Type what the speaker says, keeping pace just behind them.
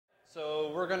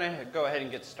So we're going to go ahead and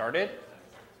get started.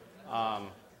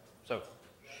 So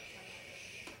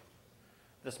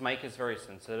this mic is very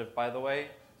sensitive, by the way.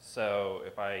 So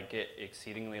if I get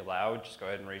exceedingly loud, just go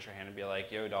ahead and raise your hand and be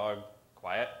like, yo, dog,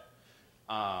 quiet.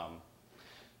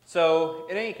 So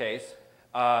in any case,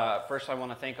 first I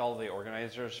want to thank all of the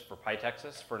organizers for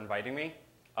PyTexas for inviting me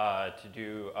to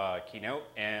do Keynote.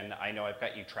 And I know I've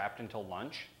got you trapped until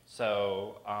lunch,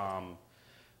 so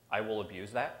I will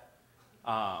abuse that.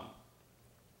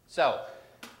 So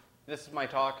this is my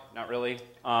talk, not really.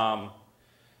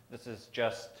 This is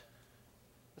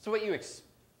what you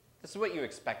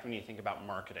expect when you think about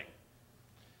marketing.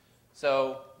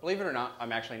 So believe it or not,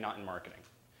 I'm actually not in marketing.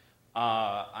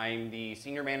 I'm the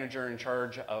senior manager in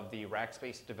charge of the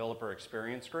Rackspace Developer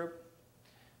Experience Group.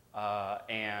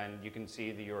 And you can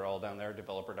see the URL down there,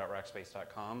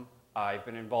 developer.rackspace.com. I've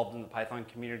been involved in the Python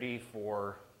community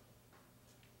for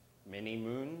many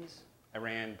moons. I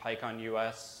ran PyCon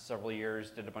US several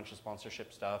years, did a bunch of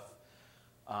sponsorship stuff.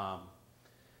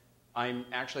 I'm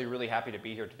actually really happy to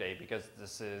be here today because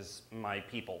this is my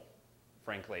people,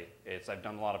 frankly. I've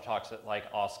done a lot of talks at like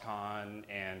OSCON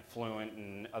and Fluent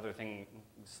and other things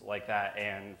like that,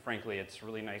 and frankly, it's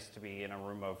really nice to be in a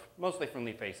room of mostly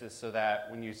friendly faces so that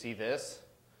when you see this,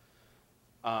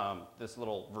 this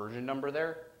little version number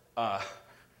there, I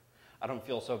don't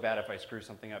feel so bad if I screw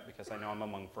something up because I know I'm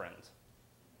among friends.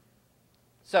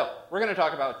 So we're going to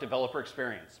talk about developer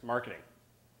experience, marketing.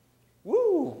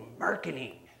 Woo,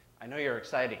 marketing. I know you're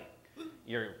excited.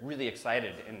 You're really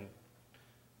excited. And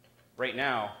right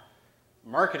now,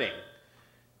 marketing,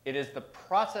 it is the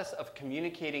process of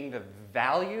communicating the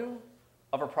value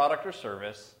of a product or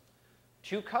service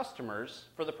to customers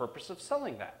for the purpose of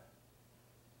selling that.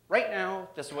 Right now,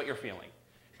 this is what you're feeling.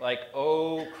 Like,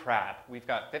 oh crap, we've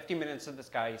got 50 minutes of this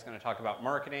guy. He's going to talk about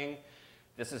marketing.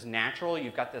 This is natural.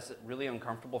 You've got this really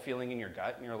uncomfortable feeling in your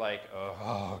gut, and you're like,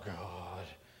 oh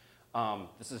God.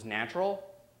 This is natural,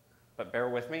 but bear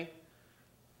with me.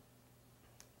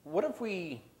 What if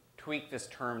we tweak this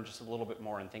term just a little bit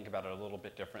more and think about it a little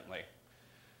bit differently?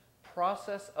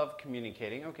 Process of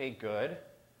communicating, okay, good.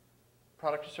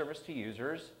 Product or service to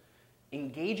users.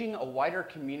 Engaging a wider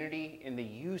community in the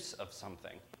use of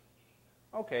something.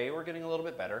 Okay, we're getting a little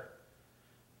bit better.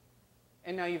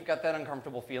 And now you've got that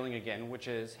uncomfortable feeling again, which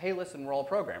is, hey, listen, we're all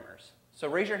programmers. So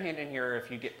raise your hand in here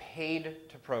if you get paid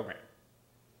to program.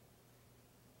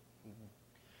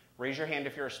 Raise your hand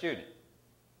if you're a student.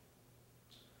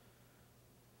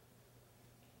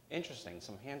 Interesting,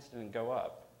 some hands didn't go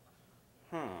up.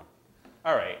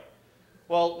 All right.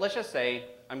 Well, let's just say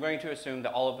I'm going to assume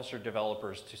that all of us are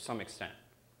developers to some extent,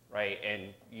 right?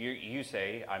 And you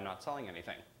say, I'm not selling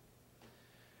anything.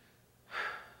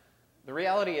 The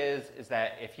reality is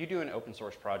that if you do an open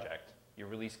source project, you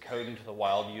release code into the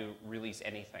wild, you release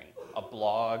anything, a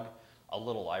blog, a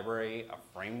little library, a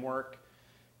framework,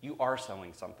 you are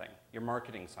selling something. You're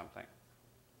marketing something.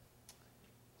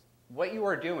 What you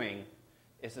are doing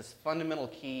is this fundamental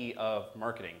key of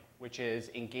marketing, which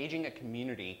is engaging a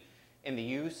community in the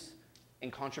use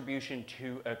and contribution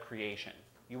to a creation.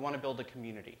 You want to build a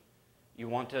community. You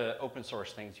want to open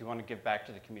source things. You want to give back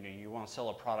to the community. You want to sell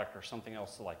a product or something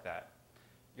else like that.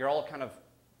 You're all kind of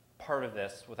part of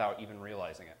this without even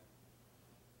realizing it.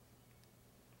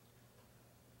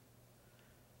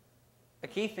 A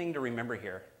key thing to remember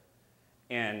here,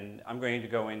 and I'm going to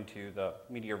go into the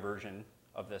meatier version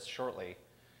of this shortly,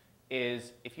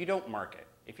 is if you don't market,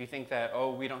 if you think that,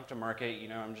 oh, we don't have to market, you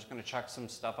know, I'm just going to chuck some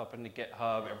stuff up into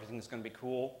GitHub, everything's going to be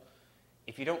cool.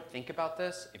 If you don't think about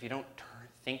this, if you don't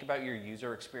think about your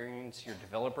user experience, your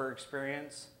developer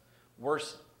experience,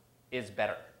 worse is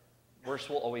better. Worse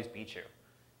will always beat you.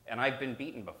 And I've been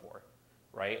beaten before,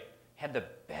 right? Had the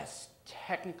best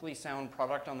technically sound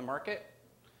product on the market,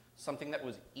 something that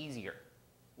was easier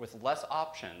with less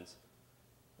options,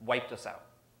 wiped us out.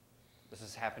 This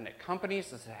has happened at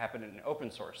companies, this has happened in open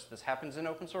source. This happens in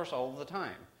open source all the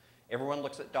time. Everyone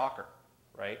looks at Docker,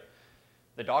 right?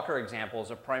 The Docker example is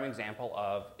a prime example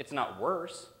of, it's not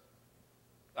worse.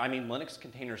 I mean, Linux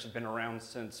containers have been around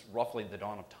since roughly the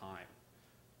dawn of time.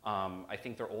 I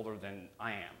think they're older than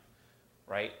I am,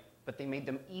 right? But they made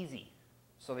them easy.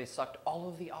 So they sucked all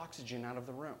of the oxygen out of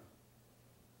the room,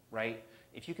 right?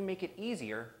 If you can make it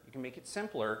easier, you can make it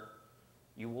simpler,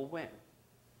 you will win.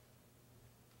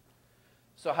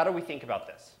 So how do we think about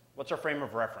this? What's our frame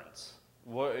of reference?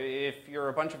 If you're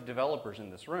a bunch of developers in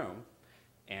this room,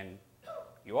 and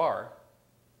you are,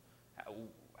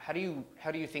 how do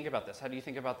you think about this? How do you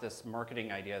think about this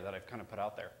marketing idea that I've kind of put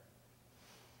out there?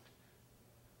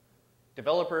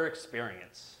 Developer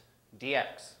experience,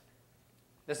 DX.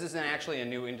 This isn't actually a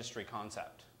new industry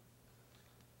concept.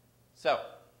 So,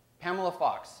 Pamela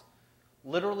Fox,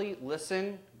 literally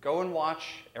listen, go and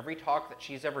watch every talk that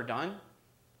she's ever done,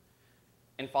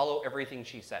 and follow everything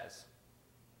she says.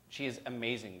 She is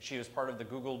amazing. She was part of the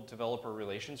Google Developer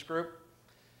Relations Group.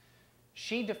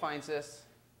 She defines this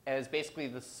as basically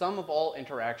the sum of all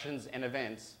interactions and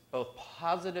events, both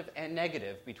positive and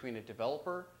negative, between a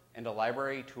developer and a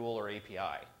library, tool, or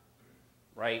API.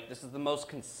 Right? This is the most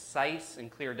concise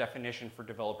and clear definition for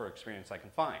developer experience I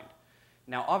can find.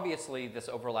 Now, obviously, this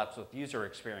overlaps with user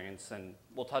experience, and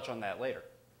we'll touch on that later.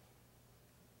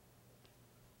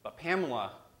 But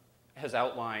Pamela has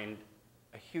outlined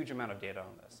a huge amount of data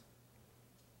on this.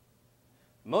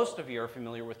 Most of you are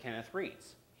familiar with Kenneth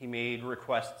Reed's. He made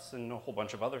requests and a whole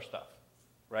bunch of other stuff,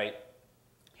 right?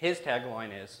 His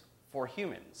tagline is, for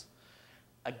humans.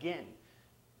 Again,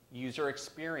 user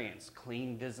experience,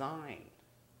 clean design,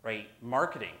 right?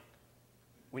 Marketing.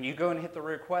 When you go and hit the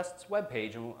requests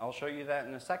webpage, and I'll show you that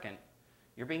in a second,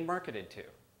 you're being marketed to.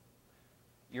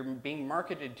 You're being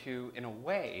marketed to in a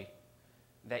way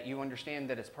that you understand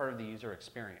that it's part of the user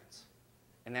experience.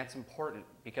 And that's important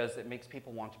because it makes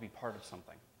people want to be part of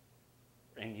something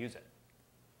and use it.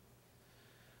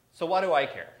 So why do I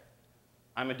care?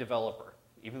 I'm a developer.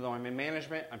 Even though I'm in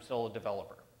management, I'm still a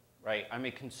developer, right? I'm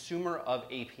a consumer of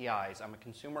APIs. I'm a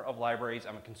consumer of libraries.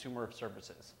 I'm a consumer of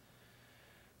services.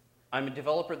 I'm a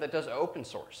developer that does open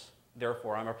source.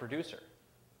 Therefore, I'm a producer.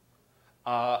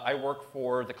 I work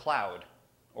for the cloud,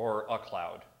 or a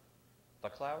cloud. The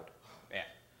cloud? Yeah.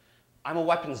 I'm a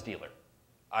weapons dealer.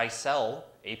 I sell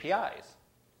APIs,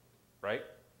 right?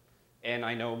 And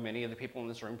I know many of the people in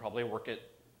this room probably work at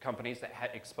companies that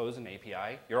expose an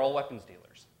API. You're all weapons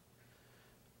dealers.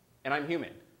 And I'm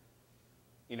human,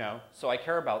 you know? So I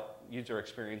care about user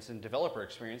experience and developer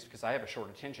experience because I have a short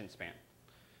attention span.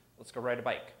 Let's go ride a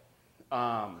bike.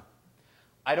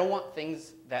 I don't want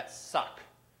things that suck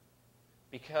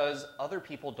because other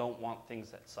people don't want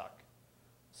things that suck.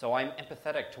 So I'm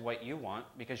empathetic to what you want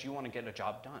because you want to get a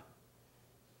job done.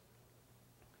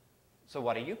 So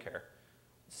why do you care?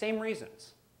 Same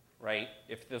reasons, right?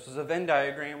 If this was a Venn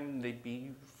diagram, they'd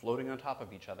be floating on top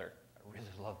of each other. I really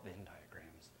love Venn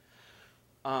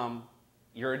diagrams.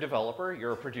 You're a developer,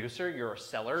 you're a producer, you're a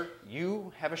seller.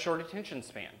 You have a short attention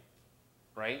span,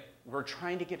 right? We're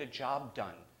trying to get a job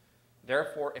done.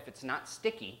 Therefore, if it's not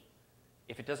sticky,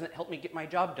 if it doesn't help me get my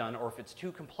job done, or if it's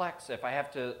too complex, if I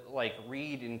have to like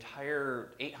read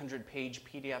entire 800-page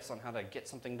PDFs on how to get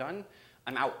something done,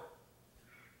 I'm out.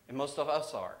 And most of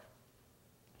us are.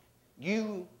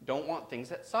 You don't want things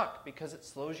that suck because it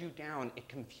slows you down, it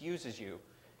confuses you,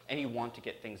 and you want to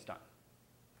get things done.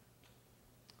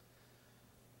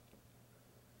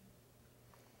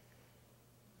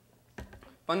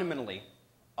 Fundamentally,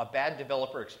 a bad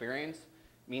developer experience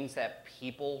means that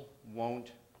people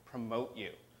won't promote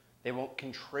you. They won't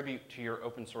contribute to your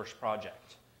open source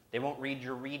project. They won't read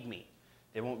your README.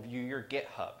 They won't view your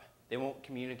GitHub. They won't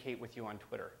communicate with you on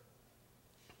Twitter.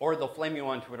 Or they'll flame you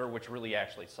on Twitter, which really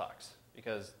actually sucks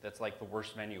because that's like the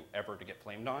worst venue ever to get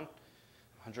flamed on.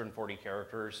 140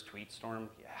 characters, tweet storm,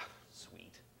 yeah,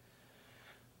 sweet.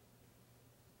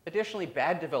 Additionally,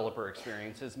 bad developer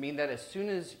experiences mean that as soon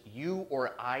as you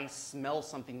or I smell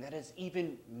something that is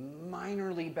even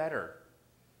minorly better,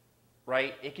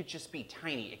 right? It could just be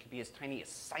tiny. It could be as tiny as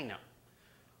sign up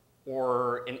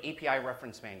or an API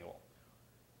reference manual.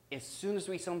 As soon as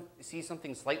we see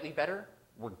something slightly better,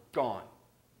 we're gone.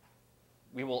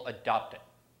 We will adopt it.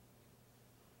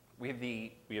 We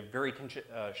have very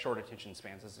short attention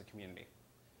spans as a community,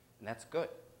 and that's good.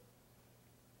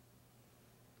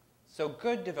 So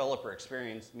good developer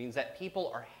experience means that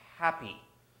people are happy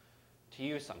to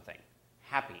use something.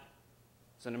 Happy.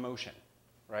 It's an emotion,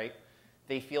 right?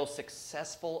 They feel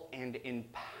successful and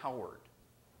empowered.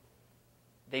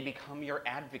 They become your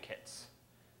advocates.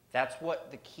 That's what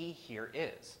the key here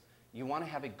is. You want to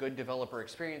have a good developer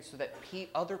experience so that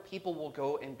other people will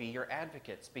go and be your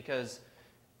advocates, because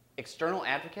external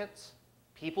advocates,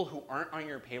 people who aren't on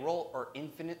your payroll, are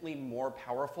infinitely more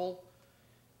powerful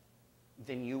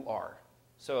than you are.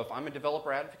 So if I'm a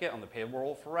developer advocate on the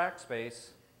payroll for Rackspace,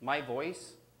 my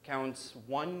voice counts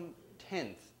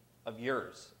 1/10 of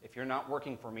yours if you're not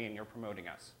working for me and you're promoting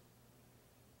us.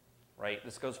 Right?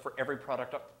 This goes for every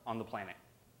product on the planet.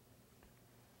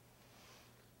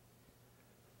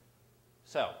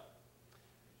 So,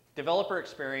 developer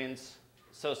experience,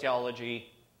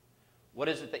 sociology, what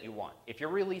is it that you want? If you're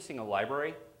releasing a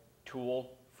library,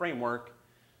 tool, framework,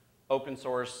 open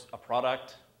source, a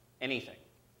product, anything,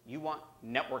 you want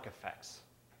network effects,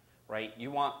 right?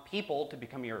 You want people to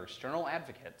become your external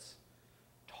advocates,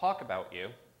 talk about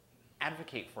you,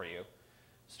 advocate for you,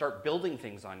 start building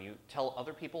things on you, tell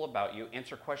other people about you,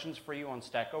 answer questions for you on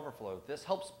Stack Overflow. This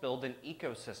helps build an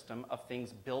ecosystem of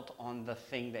things built on the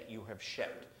thing that you have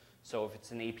shipped. So if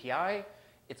it's an API,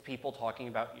 it's people talking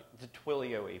about the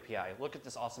Twilio API. Look at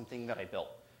this awesome thing that I built,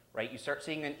 right? You start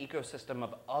seeing an ecosystem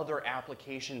of other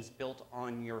applications built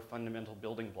on your fundamental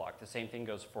building block. The same thing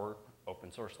goes for open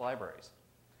source libraries.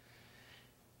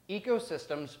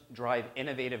 Ecosystems drive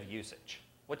innovative usage.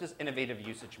 What does innovative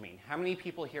usage mean? How many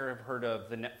people here have heard of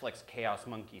the Netflix Chaos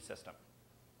Monkey system?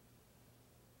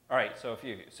 All right, so a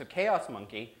few of you. So Chaos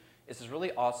Monkey is this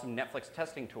really awesome Netflix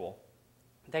testing tool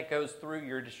that goes through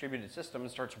your distributed system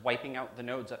and starts wiping out the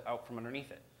nodes out from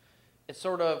underneath it. It's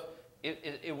sort of,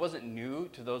 it wasn't new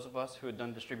to those of us who had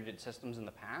done distributed systems in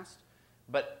the past,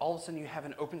 but all of a sudden you have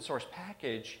an open source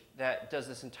package that does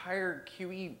this entire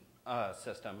QE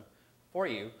system for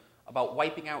you about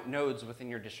wiping out nodes within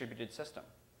your distributed system,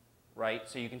 right?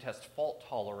 So you can test fault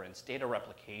tolerance, data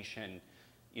replication,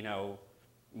 you know,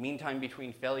 mean time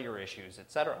between failure issues, et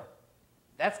cetera.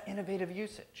 That's innovative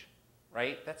usage,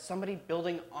 right? That's somebody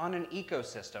building on an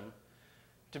ecosystem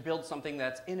to build something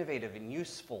that's innovative and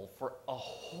useful for a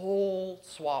whole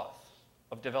swath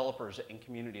of developers and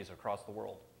communities across the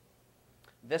world.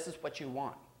 This is what you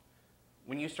want.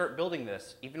 When you start building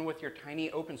this, even with your tiny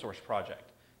open source project,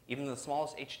 even the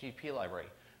smallest HTTP library,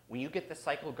 when you get this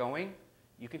cycle going,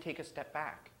 you can take a step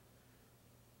back,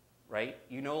 right?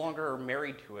 You no longer are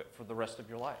married to it for the rest of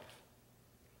your life.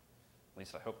 At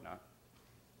least I hope not.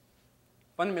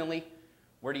 Fundamentally,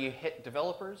 where do you hit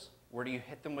developers? Where do you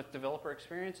hit them with developer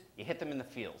experience? You hit them in the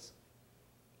fields,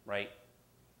 right?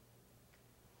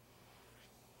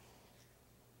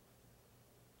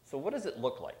 So what does it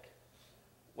look like?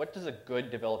 What does a good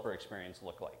developer experience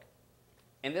look like?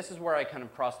 And this is where I kind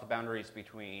of cross the boundaries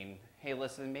between, hey,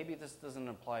 listen, maybe this doesn't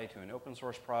apply to an open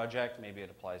source project, maybe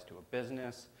it applies to a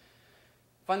business.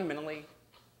 Fundamentally,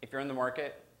 if you're in the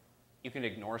market, you can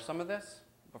ignore some of this,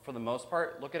 but for the most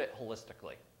part, look at it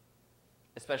holistically,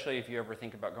 especially if you ever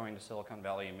think about going to Silicon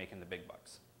Valley and making the big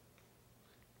bucks.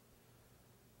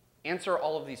 Answer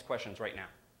all of these questions right now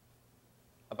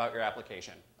about your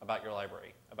application, about your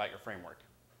library, about your framework.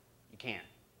 You can't.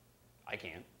 I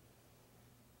can't.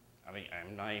 I mean,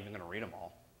 I'm not even going to read them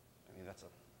all. I mean, that's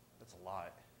a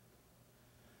lot.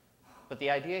 But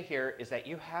the idea here is that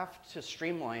you have to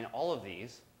streamline all of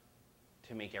these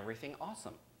to make everything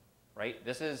awesome, right?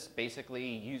 This is basically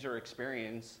user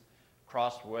experience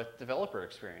crossed with developer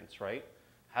experience, right?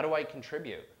 How do I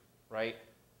contribute, right?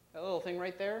 That little thing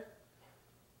right there,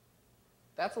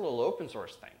 that's a little open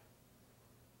source thing,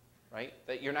 right?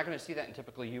 That you're not going to see that in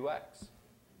typical UX.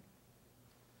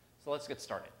 So let's get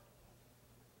started.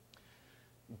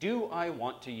 Do I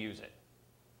want to use it?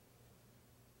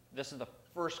 This is the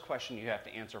first question you have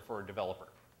to answer for a developer.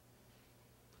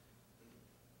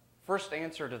 First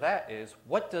answer to that is,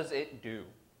 what does it do?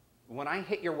 When I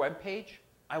hit your web page,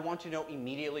 I want to know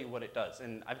immediately what it does.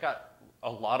 And I've got a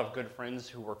lot of good friends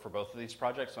who work for both of these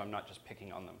projects, so I'm not just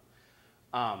picking on them.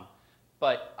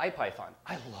 But IPython,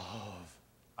 I love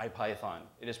IPython.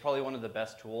 It is probably one of the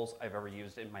best tools I've ever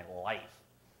used in my life.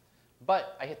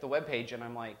 But I hit the web page and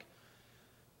I'm like,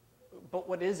 but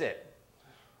what is it?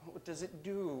 What does it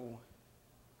do?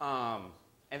 And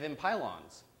then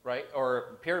pylons, right?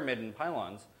 Or pyramid and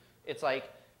pylons. It's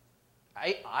like,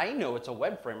 I know it's a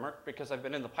web framework because I've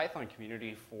been in the Python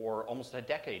community for almost a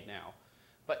decade now.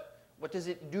 But what does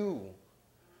it do?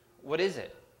 What is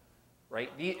it?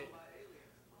 Right?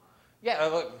 Yeah,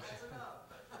 look.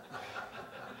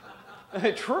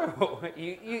 True.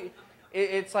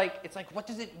 It's like, what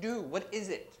does it do? What is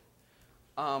it?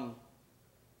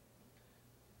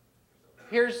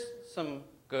 Here's some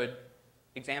good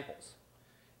examples.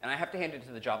 And I have to hand it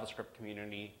to the JavaScript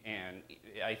community, and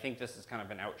I think this is kind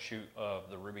of an outshoot of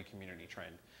the Ruby community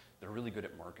trend. They're really good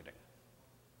at marketing,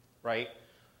 right?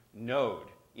 Node.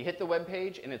 You hit the web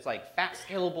page, and it's like fast,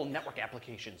 scalable network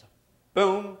applications.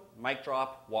 Boom, mic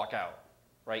drop, walk out,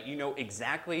 right? You know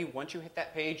exactly, once you hit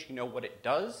that page, you know what it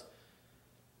does,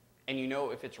 and you know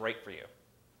if it's right for you.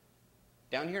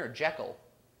 Down here, Jekyll,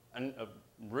 a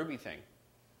Ruby thing.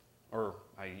 Or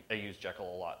I use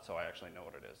Jekyll a lot, so I actually know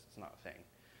what it is. It's not a thing.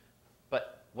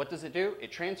 But what does it do?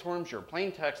 It transforms your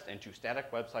plain text into static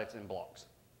websites and blogs.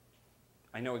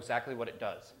 I know exactly what it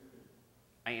does.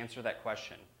 I answer that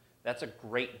question. That's a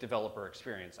great developer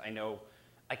experience. I know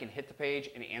I can hit the page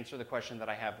and answer the question that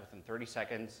I have within 30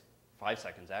 seconds, 5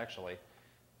 seconds actually,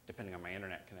 depending on my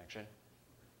internet connection.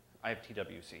 I have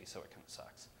TWC, so it kind of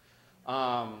sucks.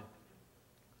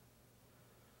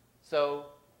 So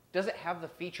does it have the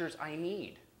features I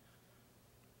need?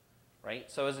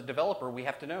 Right? So as a developer, we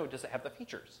have to know, does it have the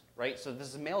features? Right? So this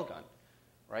is Mailgun.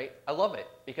 right? I love it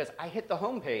because I hit the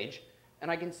home page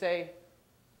and I can say,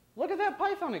 look at that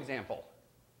Python example.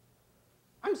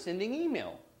 I'm sending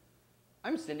email.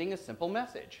 I'm sending a simple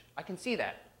message. I can see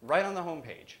that right on the home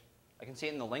page. I can see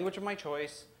it in the language of my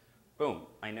choice. Boom,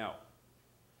 I know.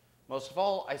 Most of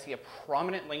all, I see a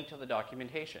prominent link to the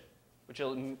documentation, which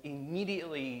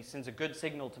immediately sends a good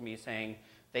signal to me saying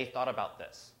they thought about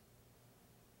this,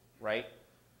 right?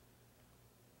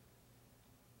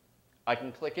 I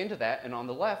can click into that, and on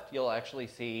the left, you'll actually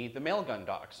see the Mailgun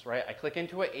docs, right? I click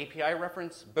into it, API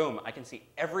reference, boom, I can see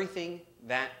everything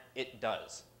that it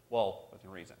does. Well, within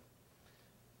reason,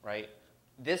 right?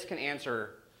 This can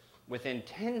answer within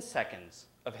 10 seconds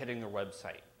of hitting their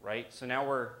website, right? So now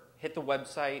we're hit the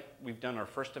website, we've done our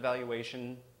first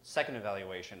evaluation, second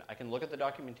evaluation. I can look at the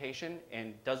documentation,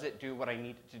 and does it do what I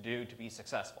need it to do to be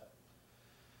successful?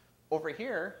 Over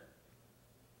here,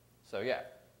 so yeah,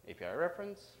 API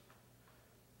reference,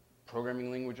 programming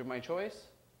language of my choice,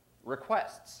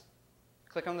 requests.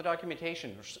 Click on the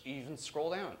documentation, or even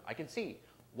scroll down. I can see,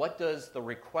 what does the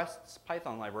requests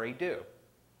Python library do?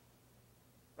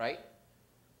 Right?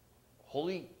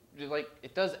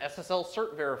 It does SSL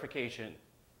cert verification.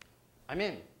 I'm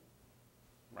in,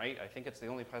 right? I think it's the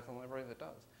only Python library that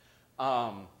does.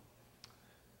 Not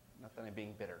that I'm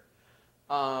being bitter.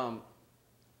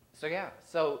 So yeah,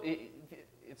 so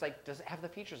it's like, does it have the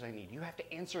features I need? You have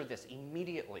to answer this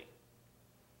immediately.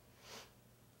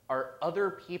 Are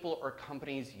other people or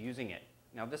companies using it?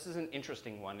 Now this is an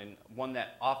interesting one, and one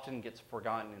that often gets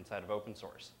forgotten inside of open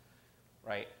source,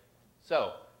 right?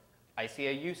 So I see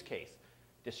a use case,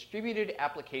 distributed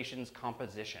applications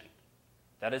composition.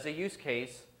 That is a use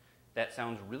case that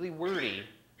sounds really wordy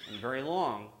and very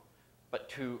long, but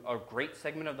to a great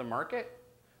segment of the market,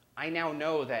 I now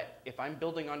know that if I'm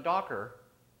building on Docker,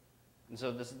 and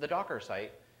so this is the Docker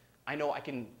site, I know I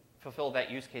can fulfill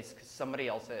that use case because somebody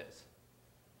else is,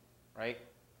 right?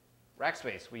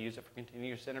 Rackspace, we use it for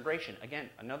continuous integration. Again,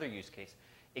 another use case.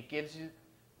 It gives you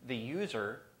the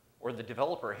user or the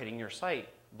developer hitting your site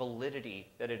validity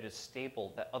that it is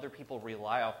stable, that other people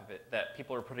rely off of it, that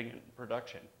people are putting in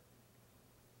production.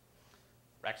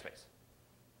 Rackspace.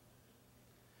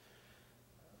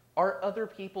 Are other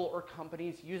people or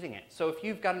companies using it? So if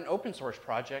you've got an open source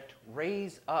project,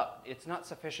 raise up. It's not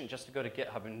sufficient just to go to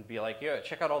GitHub and be like, yeah,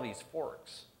 check out all these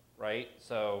forks, right?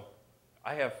 So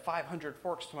I have 500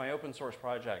 forks to my open source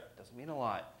project. Doesn't mean a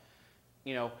lot.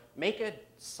 You know, make a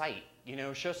site, you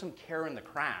know, show some care in the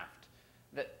craft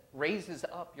that raises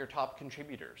up your top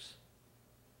contributors,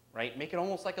 right? Make it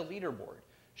almost like a leaderboard.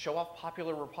 Show off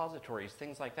popular repositories,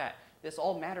 things like that. This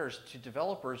all matters to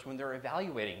developers when they're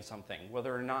evaluating something,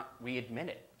 whether or not we admit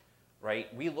it,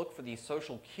 right? We look for these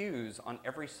social cues on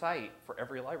every site for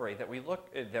every library that we look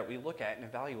at and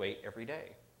evaluate every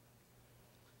day.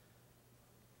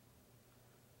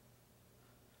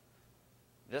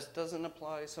 This doesn't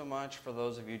apply so much for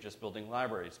those of you just building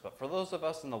libraries, but for those of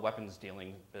us in the weapons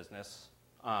dealing business,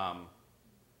 how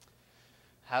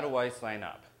do I sign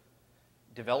up?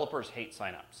 Developers hate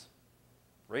signups.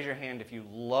 Raise your hand if you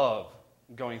love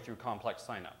going through complex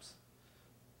signups.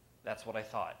 That's what I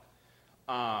thought.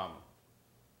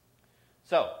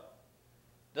 So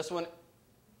this one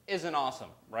isn't awesome,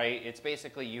 right? It's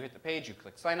basically you hit the page, you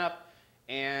click sign up,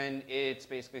 and it's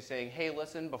basically saying, hey,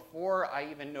 listen, before I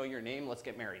even know your name, let's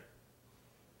get married.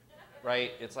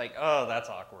 Right? It's like, oh, that's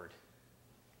awkward.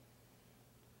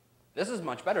 This is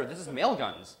much better. This is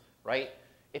Mailguns, right?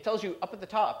 It tells you up at the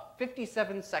top,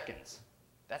 57 seconds.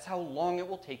 That's how long it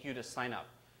will take you to sign up.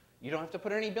 You don't have to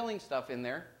put any billing stuff in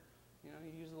there. You know,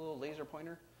 you use a little laser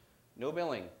pointer. No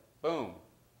billing. Boom.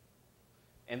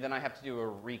 And then I have to do a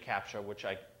reCAPTCHA, which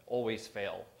I always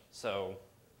fail. So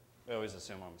I always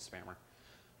assume I'm a spammer.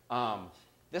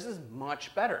 This is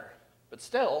much better. But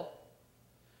still,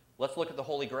 let's look at the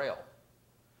Holy Grail.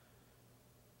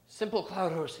 Simple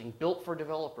cloud hosting built for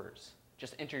developers.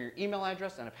 Just enter your email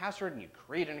address and a password and you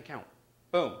create an account.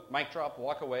 Boom, mic drop,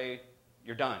 walk away,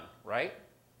 you're done, right?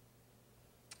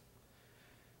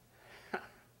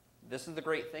 This is the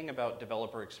great thing about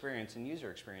developer experience and user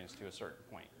experience to a certain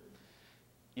point.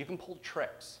 You can pull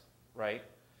tricks, right?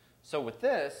 So with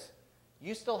this,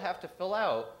 you still have to fill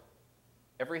out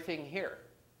everything here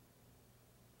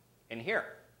and here.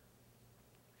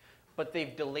 But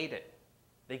they've delayed it.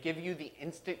 They give you the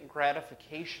instant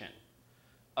gratification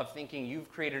of thinking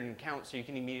you've created an account so you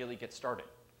can immediately get started,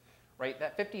 right?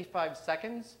 That 55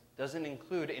 seconds doesn't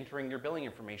include entering your billing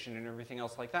information and everything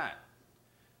else like that,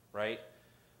 right?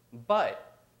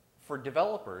 But for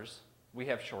developers, we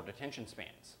have short attention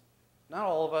spans. Not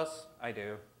all of us, I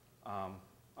do. I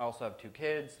also have 2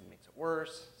 kids, it makes it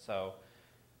worse. So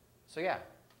yeah,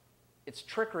 It's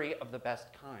trickery of the best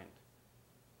kind.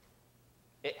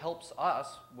 It helps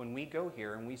us when we go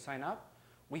here and we sign up,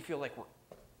 we feel like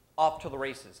we're off to the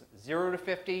races. 0 to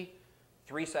 50,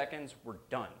 3 seconds, we're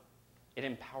done. It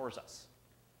empowers us.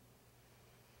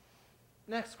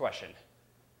 Next question,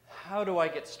 how do I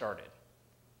get started?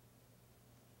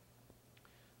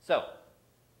 So,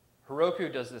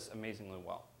 Heroku does this amazingly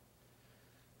well.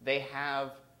 They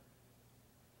have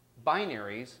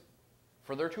binaries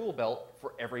for their tool belt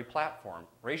for every platform.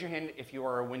 Raise your hand if you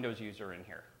are a Windows user in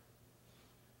here.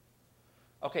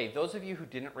 Okay, those of you who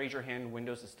didn't raise your hand,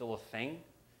 Windows is still a thing.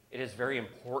 It is very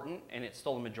important, and it's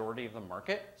still the majority of the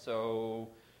market. So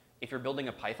if you're building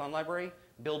a Python library,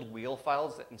 build wheel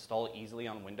files that install easily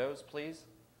on Windows, please.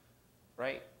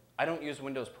 Right? I don't use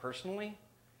Windows personally,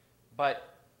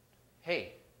 but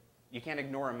hey, you can't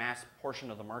ignore a mass portion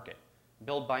of the market.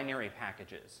 Build binary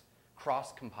packages,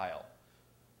 cross-compile.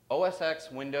 OS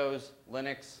X, Windows,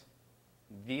 Linux,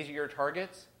 these are your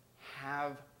targets.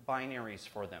 Have binaries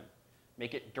for them.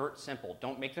 Make it dirt simple.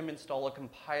 Don't make them install a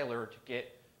compiler to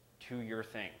get to your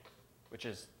thing, which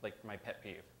is like my pet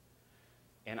peeve.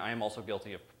 And I am also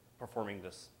guilty of performing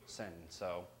this sin,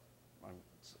 so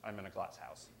I'm in a glass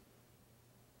house.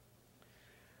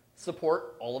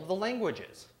 Support all of the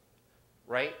languages,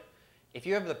 right? If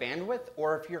you have the bandwidth,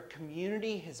 or if your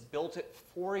community has built it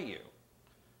for you,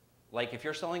 like if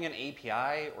you're selling an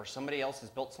API or somebody else has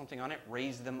built something on it,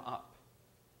 raise them up,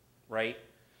 right?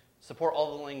 Support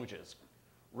all the languages.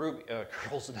 Ruby,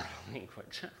 Girl's not a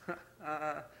language.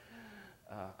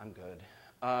 I'm good.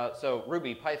 So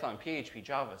Ruby, Python, PHP,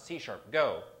 Java, C#,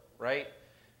 Go, right?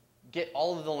 Get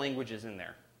all of the languages in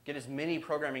there. Get as many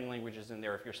programming languages in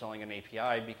there if you're selling an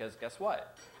API, because guess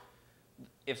what?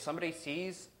 If somebody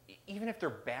sees, even if they're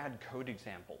bad code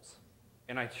examples,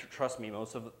 and trust me,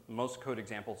 most code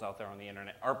examples out there on the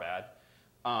internet are bad,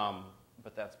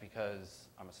 but that's because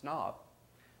I'm a snob.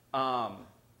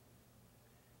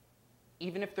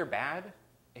 Even if they're bad,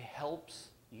 it helps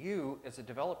you as a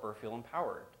developer feel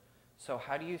empowered. So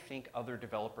how do you think other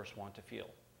developers want to feel?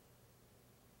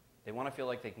 They want to feel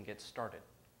like they can get started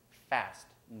fast,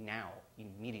 now,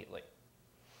 immediately.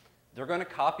 They're going to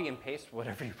copy and paste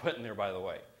whatever you put in there, by the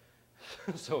way.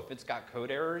 So if it's got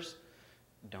code errors,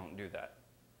 don't do that.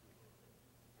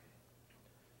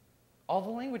 All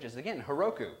the languages, again,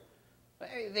 Heroku.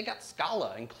 They got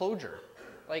Scala and Clojure.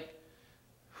 Like,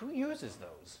 who uses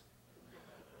those?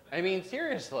 I mean,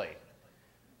 seriously.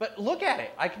 But look at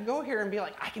it. I can go here and be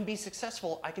like, I can be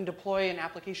successful. I can deploy an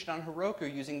application on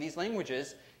Heroku using these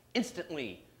languages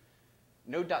instantly.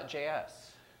 Node.js.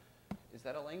 Is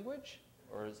that a language?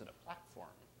 Or is it a platform?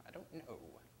 I don't know.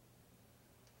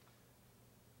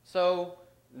 So,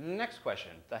 next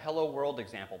question, the hello world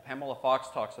example. Pamela Fox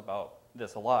talks about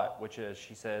this a lot, which is,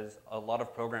 she says, a lot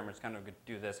of programmers kind of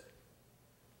do this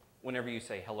whenever you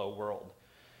say hello world.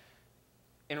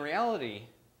 In reality,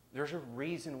 there's a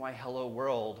reason why hello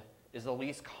world is the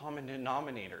least common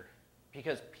denominator,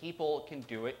 because people can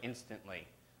do it instantly.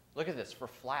 Look at this for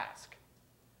Flask,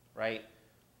 right?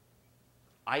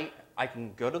 I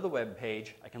can go to the web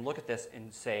page, I can look at this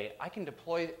and say, I can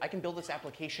build this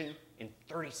application in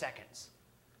 30 seconds.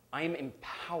 I am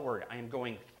empowered, I am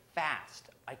going fast,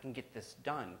 I can get this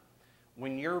done.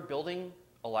 When you're building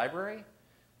a library,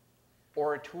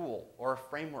 or a tool, or a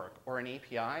framework, or an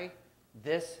API,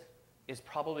 this is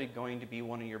probably going to be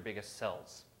one of your biggest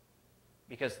sells.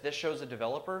 Because this shows a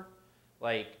developer,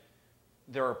 like,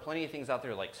 there are plenty of things out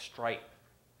there like Stripe.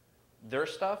 Their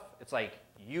stuff, it's like,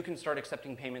 you can start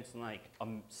accepting payments in like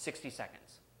 60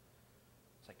 seconds.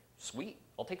 It's like, sweet,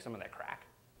 I'll take some of that crack.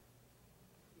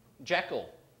 Jekyll,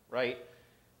 right?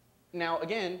 Now,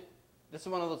 again, this is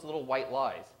one of those little white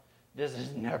lies. This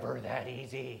is never that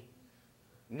easy.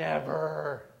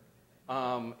 Never.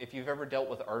 If you've ever dealt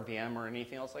with RVM or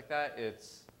anything else like that,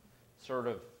 it's sort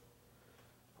of,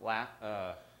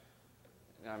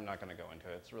 I'm not going to go into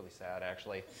it. It's really sad,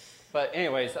 actually. But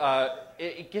anyways,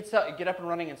 it get up and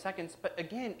running in seconds. But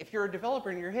again, if you're a developer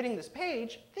and you're hitting this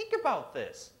page, think about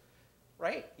this,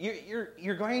 right?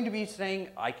 You're going to be saying,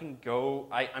 I'm going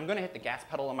to hit the gas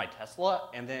pedal on my Tesla,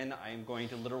 and then I'm going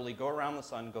to literally go around the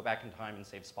sun, go back in time, and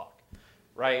save Spock,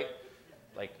 right?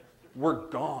 Like, we're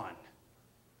gone.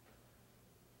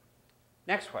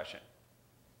 Next question.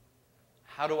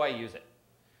 How do I use it?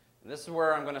 And this is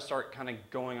where I'm going to start kind of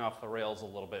going off the rails a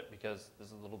little bit, because this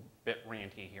is a little bit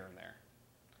ranty here and there.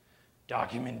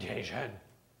 Documentation.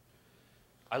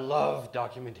 I love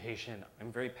documentation.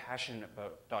 I'm very passionate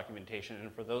about documentation.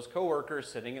 And for those coworkers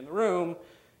sitting in the room,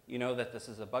 you know that this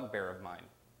is a bugbear of mine.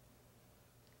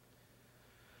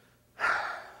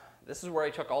 This is where I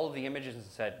took all of the images and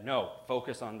said, no,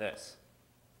 focus on this,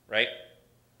 right?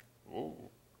 Oh,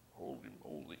 holy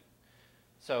moly.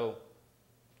 So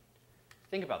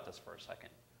think about this for a second.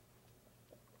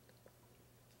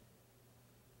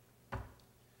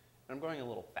 I'm going a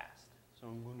little fast, so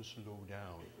I'm going to slow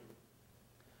down.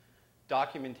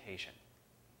 Documentation.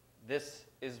 This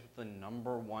is the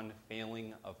 #1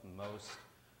 failing of most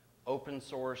open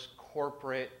source,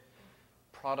 corporate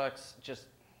products. Just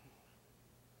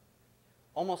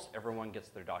almost everyone gets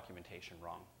their documentation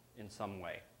wrong in some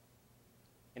way.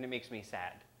 And it makes me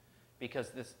sad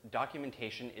because this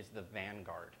documentation is the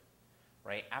vanguard,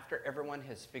 right? After everyone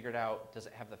has figured out, does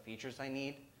it have the features I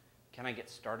need? Can I get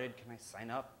started? Can I sign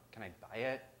up? Can I buy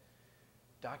it?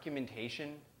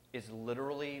 Documentation is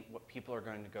literally what people are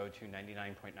going to go to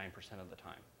 99.9% of the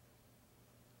time,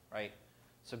 right?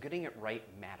 So getting it right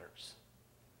matters.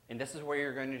 And this is where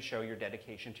you're going to show your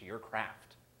dedication to your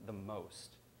craft the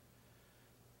most.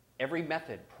 Every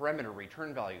method, parameter,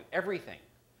 return value, everything,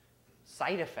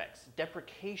 side effects,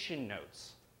 deprecation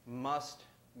notes must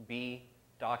be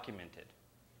documented,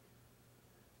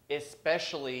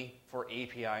 especially for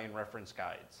API and reference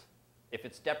guides. If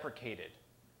it's deprecated,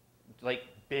 like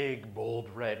big, bold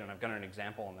red, and I've got an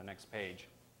example on the next page.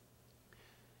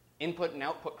 Input and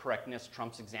output correctness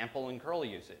trumps example and curl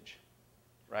usage,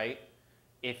 right?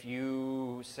 If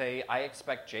you say, I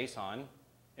expect JSON,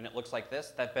 and it looks like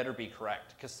this, that better be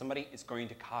correct, because somebody is going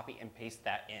to copy and paste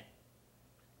that in,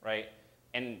 right?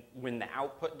 And when the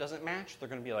output doesn't match, they're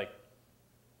going to be like,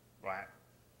 what?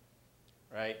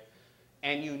 Right?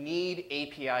 And you need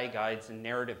API guides and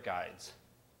narrative guides,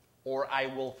 or I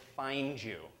will find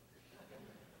you,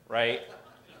 right?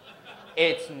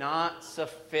 It's not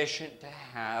sufficient to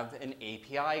have an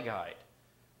API guide,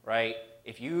 right?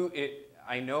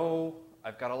 I know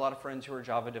I've got a lot of friends who are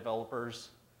Java developers,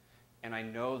 and I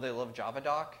know they love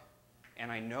JavaDoc,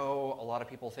 and I know a lot of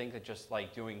people think that just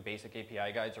like doing basic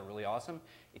API guides are really awesome.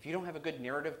 If you don't have a good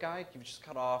narrative guide, you've just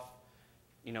cut off,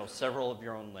 several of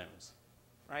your own limbs,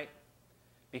 right?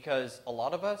 Because a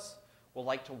lot of us will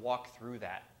like to walk through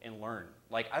that and learn.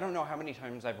 Like, I don't know how many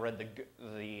times I've read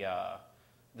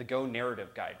the Go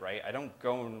narrative guide, right? I don't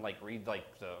go and like read like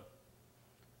the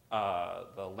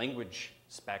language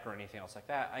spec or anything else like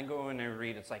that. I go in and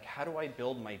read, it's like, how do I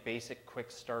build my basic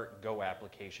quick start Go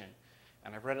application?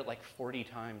 And I've read it like 40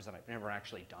 times and I've never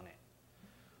actually done it.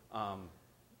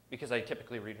 Because I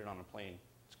typically read it on a plane.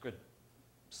 It's good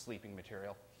sleeping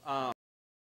material.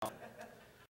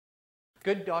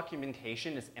 Good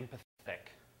documentation is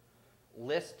empathetic.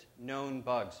 List known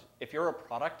bugs. If you're a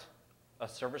product, a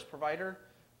service provider,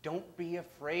 don't be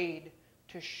afraid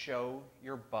to show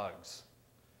your bugs,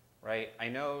 right? I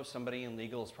know somebody in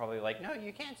legal is probably like, no,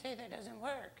 you can't say that doesn't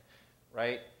work,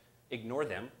 right? Ignore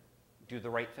them, do the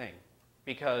right thing.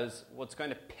 Because what's going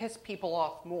to piss people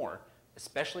off more,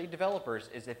 especially developers,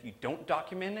 is if you don't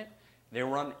document it, they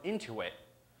run into it,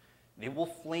 they will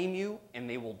flame you and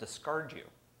they will discard you.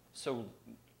 So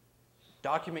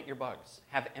document your bugs.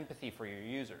 Have empathy for your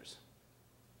users.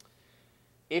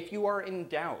 If you are in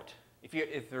doubt,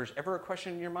 if there's ever a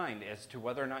question in your mind as to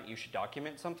whether or not you should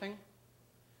document something,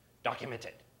 document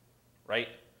it, right?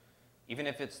 Even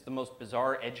if it's the most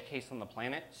bizarre edge case on the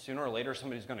planet, sooner or later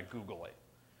somebody's going to Google it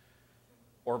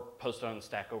or post it on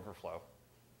Stack Overflow.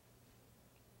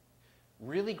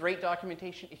 Really great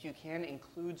documentation, if you can,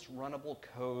 includes runnable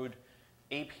code,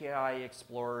 API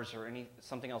explorers, or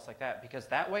something else like that, because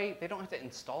that way they don't have to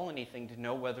install anything to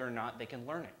know whether or not they can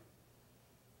learn it,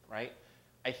 right?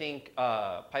 I think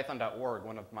Python.org,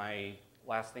 one of my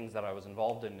last things that I was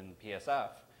involved in the PSF,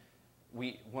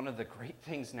 one of the great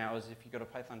things now is if you go to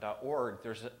Python.org,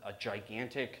 there's a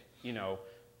gigantic,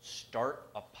 start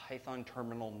a Python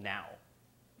terminal now.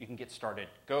 You can get started.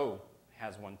 Go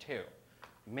has one too.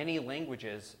 Many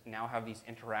languages now have these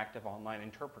interactive online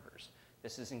interpreters.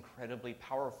 This is incredibly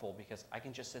powerful because I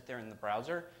can just sit there in the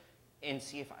browser and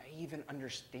see if I even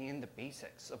understand the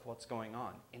basics of what's going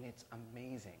on, and it's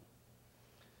amazing.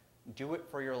 Do it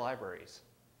for your libraries.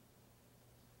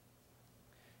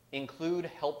 Include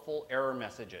helpful error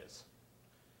messages,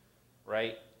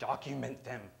 right? Document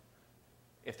them.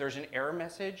 If there's an error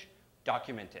message,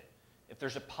 document it. If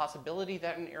there's a possibility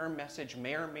that an error message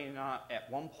may or may not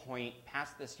at one point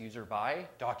pass this user by,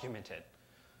 document it.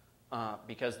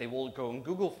 Because they will go and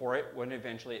Google for it when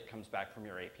eventually it comes back from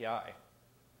your API.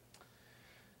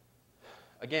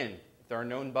 Again, if there are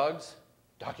known bugs,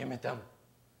 document them,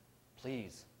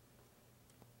 please.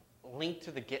 Link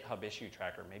to the GitHub issue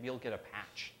tracker. Maybe you'll get a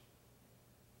patch,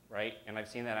 right? And I've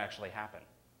seen that actually happen.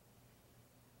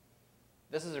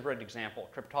 This is a great example.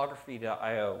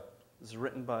 Cryptography.io. This is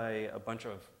written by a bunch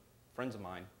of friends of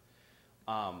mine.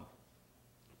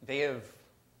 They have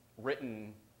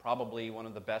written probably one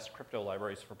of the best crypto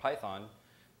libraries for Python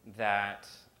that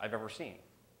I've ever seen,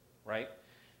 right?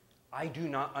 I do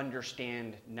not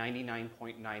understand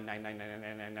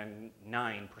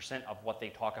 99.9999999% of what they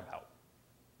talk about,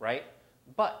 right?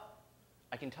 But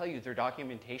I can tell you their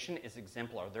documentation is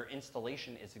exemplar. Their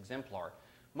installation is exemplar.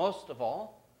 Most of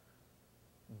all,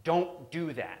 don't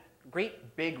do that.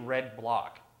 Great big red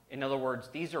block. In other words,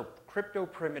 these are crypto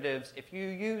primitives. If you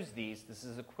use these, this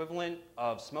is equivalent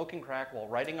of smoking crack while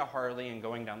riding a Harley and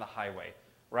going down the highway,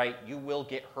 right? You will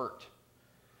get hurt.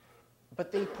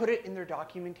 But they put it in their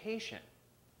documentation.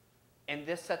 And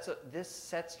this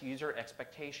sets user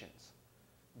expectations.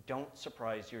 Don't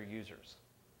surprise your users.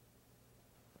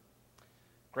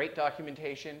 Great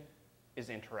documentation is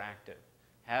interactive.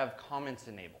 Have comments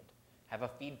enabled. Have a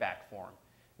feedback form.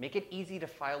 Make it easy to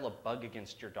file a bug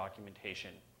against your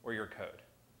documentation or your code,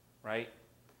 right?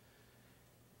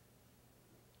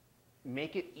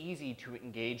 Make it easy to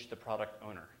engage the product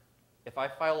owner. If I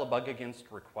file a bug against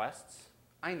requests,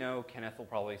 I know Kenneth will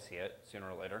probably see it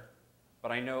sooner or later,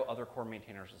 but I know other core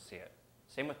maintainers will see it.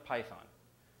 Same with Python,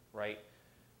 right?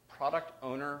 Product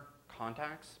owner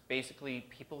contacts, basically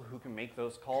people who can make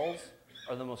those calls,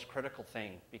 are the most critical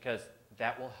thing because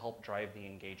that will help drive the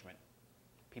engagement.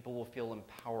 People will feel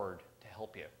empowered to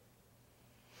help you.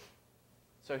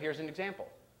 So here's an example.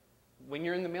 When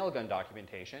you're in the Mailgun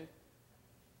documentation,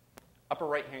 upper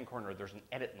right-hand corner, there's an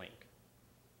edit link,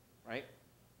 right?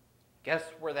 Guess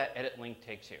where that edit link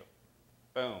takes you?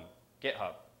 Boom,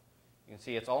 GitHub. You can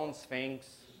see it's all in Sphinx.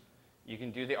 You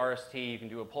can do the RST, you can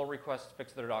do a pull request,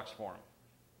 fix their docs form,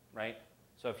 right?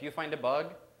 So if you find a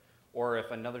bug, or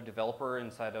if another developer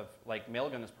inside of, like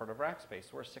Mailgun is part of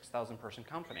Rackspace, we're a 6,000 person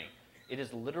company. It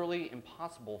is literally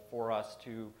impossible for us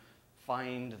to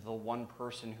find the one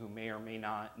person who may or may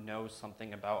not know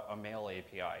something about a mail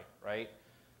API, right?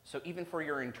 So even for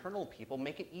your internal people,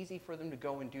 make it easy for them to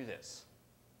go and do this.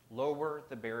 Lower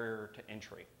the barrier to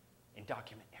entry and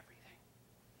document everything.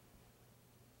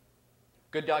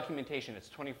 Good documentation, it's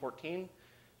 2014.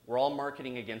 We're all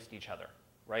marketing against each other,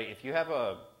 right? If you have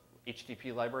a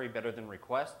HTTP library better than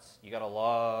requests, you got a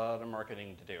lot of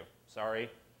marketing to do. Sorry.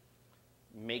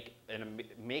 Make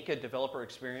a developer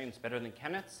experience better than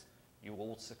Kenneth's, you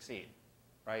will succeed,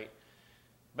 right?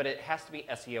 But it has to be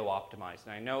SEO optimized.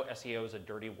 And I know SEO is a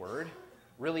dirty word.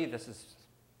 Really, this is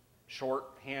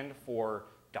shorthand for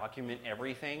document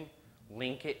everything,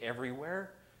 link it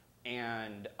everywhere,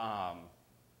 and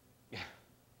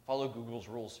follow Google's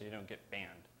rules so you don't get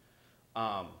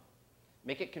banned.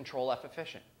 Make it Control-F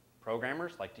efficient.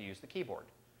 Programmers like to use the keyboard,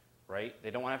 right? They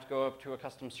don't want to have to go up to a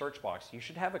custom search box. You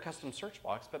should have a custom search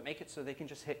box, but make it so they can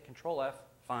just hit Control-F,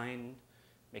 find,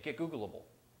 make it Googleable.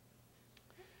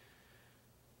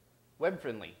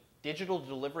 Web-friendly. Digital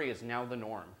delivery is now the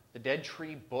norm. The Dead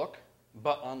Tree book,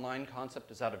 but online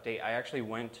concept is out of date. I actually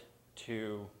went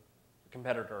to a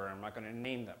competitor, I'm not going to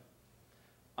name them,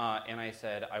 and I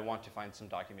said, I want to find some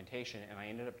documentation, and I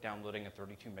ended up downloading a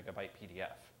 32 megabyte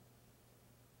PDF.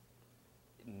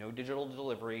 No digital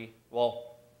delivery.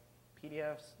 Well,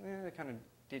 PDFs, they're kind of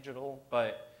digital,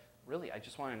 but really, I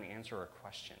just wanted to answer a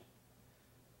question.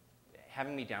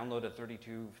 Having me download a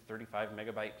 32, 35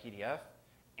 megabyte PDF,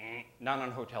 not on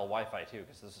hotel Wi-Fi too,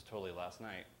 because this is totally last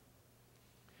night.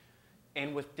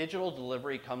 And with digital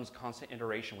delivery comes constant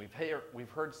iteration.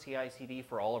 We've heard CI/CD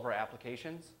for all of our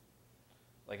applications.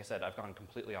 Like I said, I've gone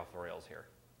completely off the rails here.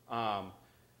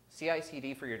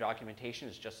 CI/CD for your documentation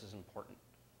is just as important.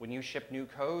 When you ship new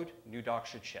code, new docs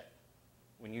should ship.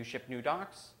 When you ship new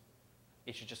docs,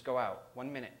 it should just go out.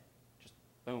 1 minute, just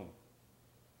boom.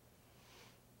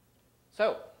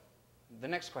 So, the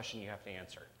next question you have to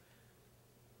answer.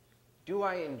 Do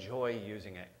I enjoy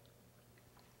using it?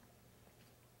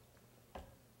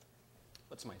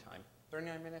 What's my time?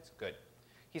 39 minutes? Good.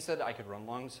 He said I could run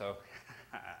long, so.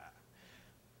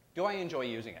 Do I enjoy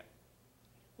using it?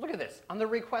 Look at this. On the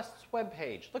requests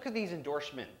webpage, look at these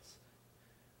endorsements.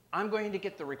 I'm going to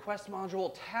get the request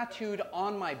module tattooed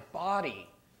on my body,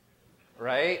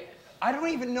 right? I don't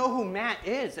even know who Matt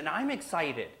is, and I'm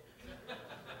excited.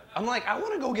 I'm like, I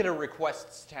want to go get a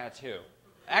requests tattoo.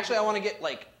 Actually, I want to get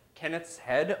like Kenneth's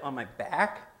head on my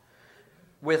back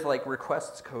with like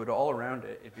requests code all around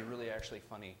it. It'd be really actually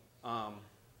funny.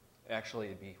 Actually,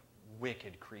 it'd be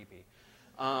wicked creepy.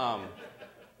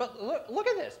 But look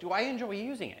at this. Do I enjoy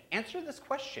using it? Answer this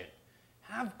question.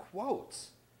 Have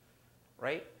quotes,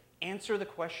 right? Answer the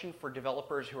question for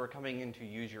developers who are coming in to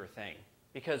use your thing.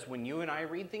 Because when you and I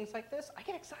read things like this, I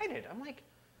get excited. I'm like,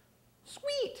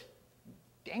 sweet.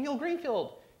 Daniel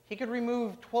Greenfield, he could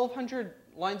remove 1,200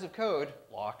 lines of code,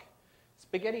 lock,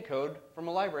 spaghetti code from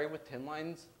a library with 10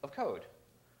 lines of code.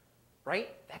 right?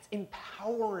 That's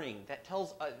empowering. That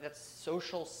tells, that's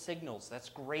social signals. That's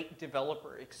great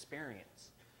developer experience.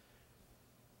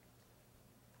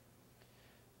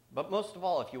 But most of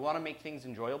all, if you want to make things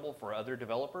enjoyable for other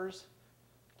developers,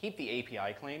 keep the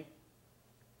API clean.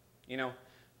 You know,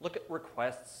 look at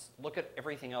requests, look at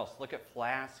everything else. Look at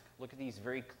Flask, look at these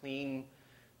very clean,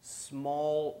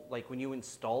 small, like when you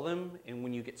install them and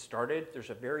when you get started, there's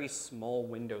a very small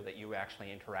window that you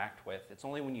actually interact with. It's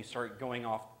only when you start going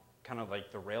off kind of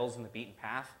like the rails and the beaten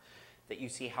path that you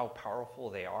see how powerful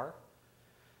they are.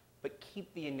 But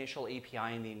keep the initial API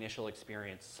and the initial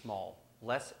experience small.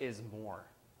 Less is more,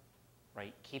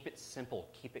 right? Keep it simple,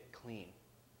 keep it clean.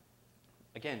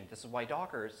 Again, this is why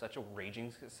Docker is such a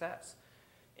raging success.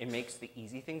 It makes the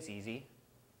easy things easy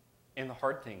and the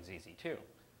hard things easy too.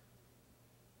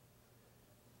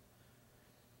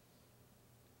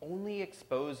 Only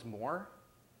expose more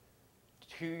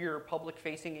to your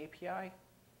public-facing API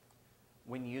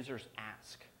when users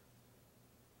ask.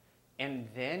 And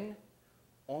then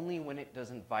only when it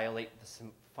doesn't violate the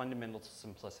fundamental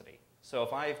simplicity. So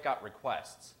if I've got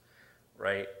requests,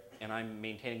 right, and I'm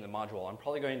maintaining the module, I'm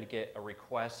probably going to get a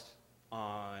request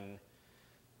on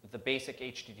the basic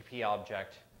HTTP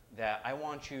object that I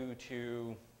want you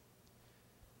to,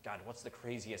 God, what's the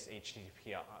craziest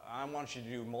HTTP? I want you to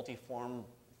do multi-form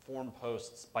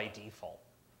posts by default,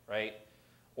 right?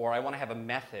 Or I want to have a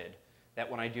method that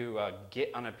when I do a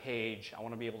get on a page, I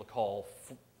want to be able to call,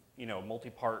 you know,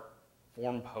 multi-part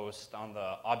form post on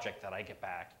the object that I get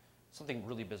back. Something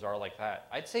really bizarre like that.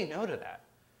 I'd say no to that.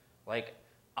 Like,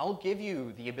 I'll give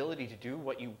you the ability to do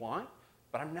what you want,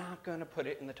 but I'm not going to put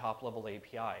it in the top level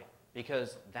API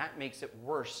because that makes it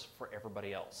worse for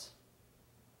everybody else.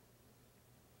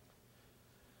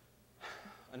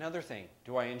 Another thing,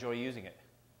 do I enjoy using it?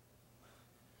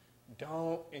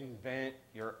 Don't invent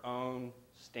your own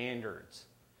standards.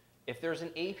 If there's an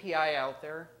API out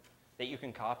there that you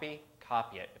can copy,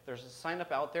 copy it. If there's a sign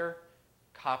up out there,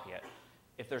 copy it.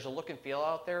 If there's a look and feel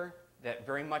out there that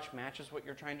very much matches what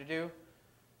you're trying to do,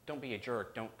 don't be a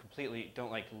jerk.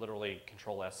 Don't like literally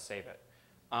Control S save it.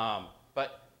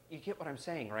 But you get what I'm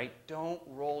saying, right? Don't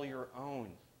roll your own.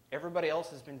 Everybody else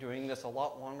has been doing this a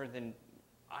lot longer than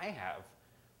I have,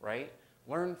 right?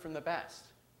 Learn from the best.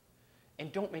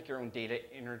 And don't make your own data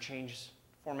interchange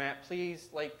format. Please,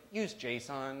 like, use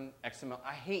JSON, XML.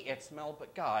 I hate XML,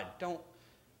 but God, don't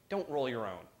roll your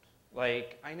own.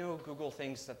 Like, I know Google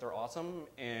thinks that they're awesome,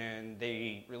 and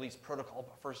they release protocol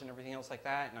buffers and everything else like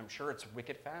that, and I'm sure it's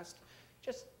wicked fast.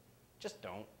 Just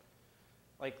don't.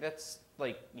 Like, that's,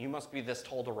 like, you must be this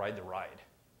tall to ride the ride.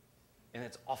 And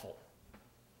it's awful. And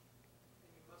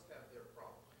you must have their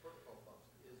problems. Protocol buffs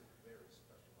is a very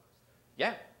specialized thing.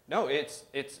 Yeah, no, it's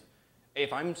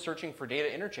if I'm searching for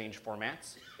data interchange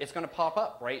formats, it's going to pop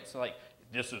up, right? So like,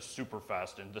 this is super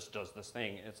fast and this does this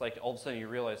thing. And it's like all of a sudden you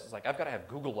realize it's like, I've got to have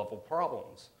Google level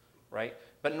problems, right?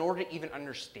 But in order to even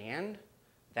understand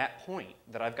that point,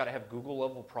 that I've got to have Google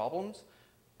level problems,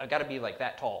 I've got to be like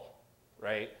that tall,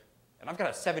 right? And I've got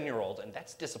a 7-year-old and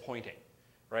that's disappointing,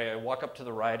 right? I walk up to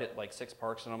the ride at like 6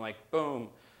 Parks and I'm like, boom,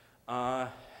 no,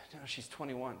 she's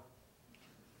 21.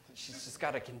 She's just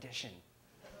got a condition,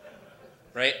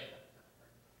 right?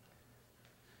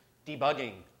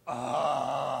 Debugging.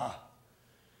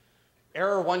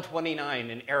 Error 129,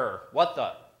 an error. What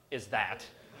the is that?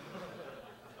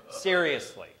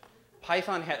 Seriously.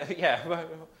 Python has, yeah,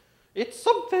 it's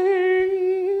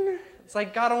something. It's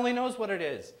like God only knows what it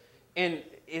is. And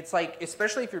it's like,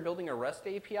 especially if you're building a REST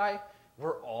API,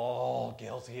 we're all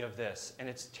guilty of this. And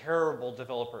it's terrible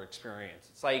developer experience.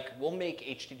 It's like, we'll make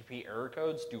HTTP error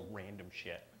codes do random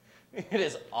shit. It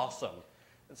is awesome.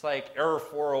 It's like error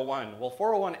 401. Well,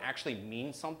 401 actually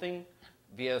means something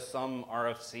via some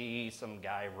RFC some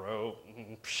guy wrote,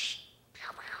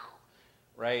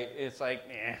 right? It's like,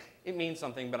 it means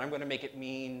something, but I'm going to make it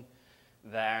mean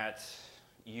that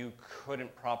you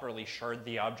couldn't properly shard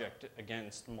the object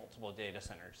against multiple data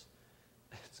centers.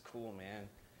 It's cool,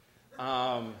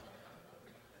 man.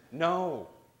 No.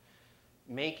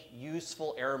 Make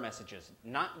useful error messages.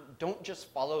 Don't just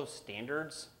follow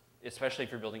standards, especially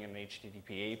if you're building an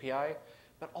HTTP API,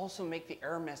 but also make the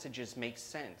error messages make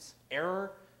sense.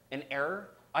 An error,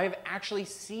 I've actually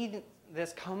seen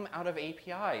this come out of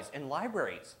APIs and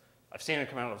libraries. I've seen it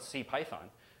come out of C Python,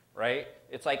 right?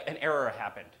 It's like an error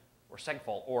happened, or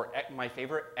segfault, or my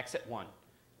favorite, exit 1.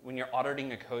 When you're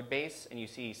auditing a code base and you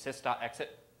see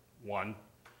sys.exit 1,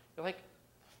 you're like,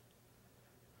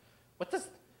 what does,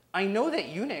 I know that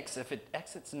Unix, if it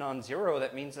exits non-zero,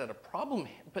 that means that a problem,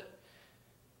 but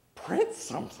print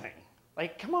something.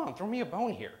 Like, come on, throw me a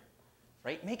bone here,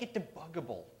 right? Make it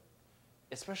debuggable.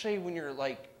 especially when you're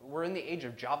like, we're in the age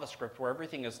of JavaScript where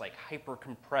everything is like hyper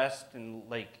compressed and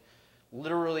like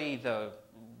literally the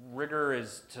rigor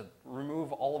is to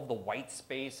remove all of the white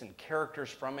space and characters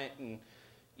from it and,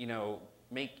 you know,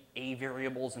 make A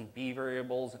variables and B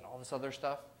variables and all this other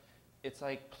stuff. It's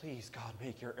like, please, God,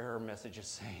 make your error messages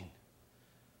sane.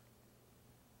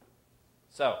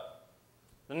 So,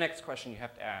 the next question you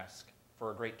have to ask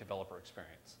for a great developer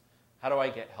experience. How do I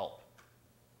get help?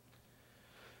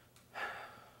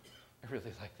 I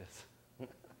really like this.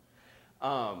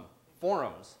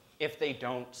 Forums, if they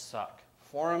don't suck.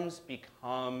 Forums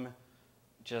become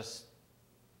just,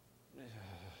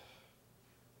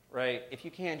 right? If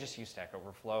you can, just use Stack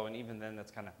Overflow, and even then,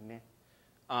 that's kind of meh.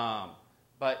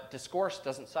 But Discourse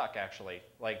doesn't suck, actually.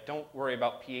 Like, don't worry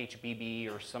about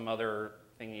PHBB or some other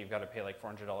thing you've got to pay like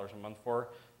 $400 a month for.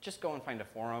 Just go and find a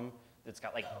forum that's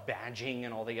got like badging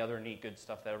and all the other neat good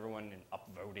stuff that everyone, and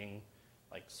upvoting,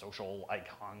 like social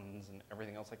icons and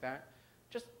everything else like that.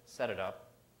 Just set it up.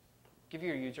 Give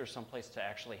your users someplace to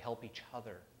actually help each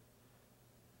other.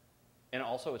 And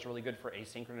also, it's really good for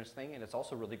asynchronous thing, and it's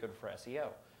also really good for SEO.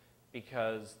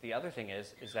 Because the other thing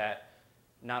is that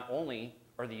not only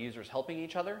are the users helping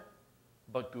each other,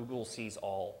 but Google sees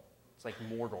all. It's like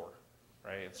Mordor,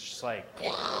 right? It's just like,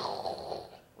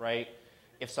 right?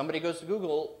 If somebody goes to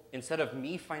Google, instead of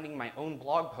me finding my own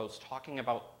blog post talking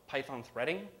about Python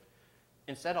threading,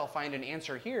 instead I'll find an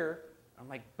answer here. I'm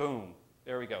like, boom,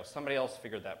 there we go. Somebody else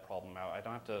figured that problem out. I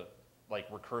don't have to like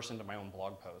recurse into my own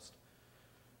blog post.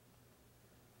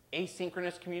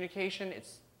 Asynchronous communication,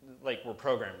 it's like we're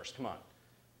programmers, come on.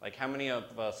 Like how many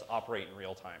of us operate in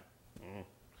real time?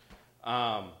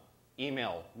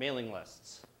 Email, mailing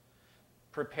lists.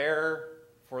 Prepare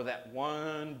for that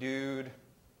one dude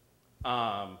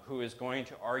who is going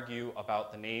to argue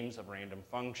about the names of random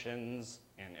functions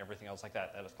and everything else like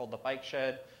that. That is called the bike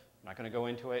shed. I'm not going to go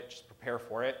into it. Just prepare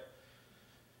for it.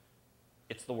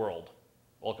 It's the world.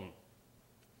 Welcome.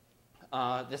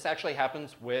 This actually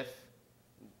happens with,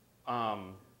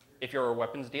 if you're a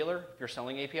weapons dealer, if you're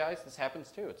selling APIs, this happens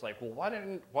too. It's like, well,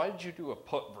 why did you do a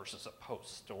put versus a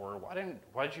post? Or why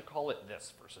did you call it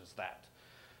this versus that?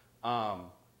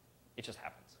 It just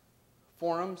happens.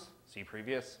 Forums, see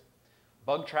previous.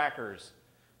 Bug trackers.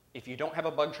 If you don't have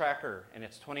a bug tracker and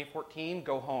it's 2014,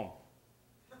 go home.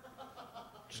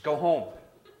 Just go home.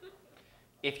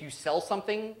 If you sell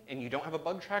something and you don't have a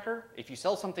bug tracker, if you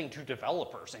sell something to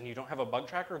developers and you don't have a bug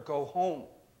tracker, go home.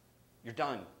 You're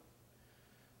done.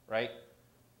 Right?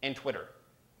 And Twitter.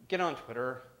 Get on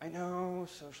Twitter. I know,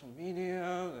 social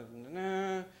media,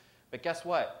 but guess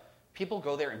what? People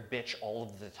go there and bitch all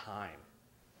of the time.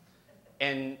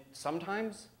 And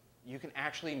sometimes you can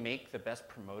actually make the best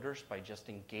promoters by just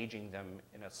engaging them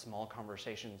in a small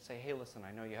conversation and say, hey, listen,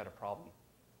 I know you had a problem.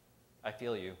 I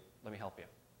feel you. Let me help you.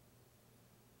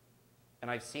 And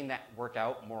I've seen that work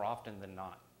out more often than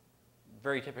not.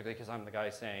 Very typically because I'm the guy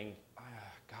saying, oh,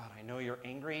 God, I know you're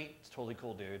angry. It's totally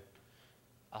cool, dude.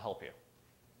 I'll help you.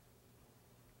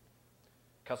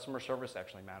 Customer service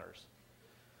actually matters.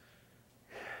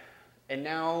 And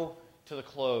now to the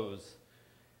close.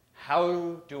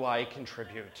 How do I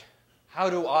contribute? How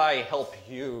do I help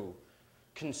you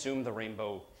consume the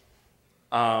rainbow?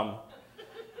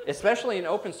 Especially in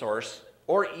open source,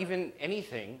 or even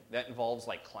anything that involves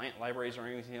like client libraries or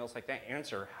anything else like that.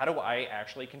 Answer, how do I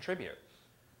actually contribute?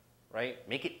 Right?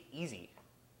 Make it easy,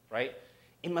 right?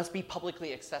 It must be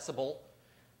publicly accessible,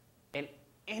 and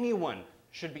anyone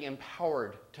should be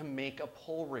empowered to make a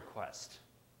pull request.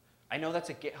 I know that's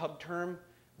a GitHub term,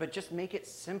 but just make it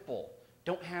simple.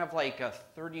 Don't have like a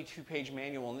 32-page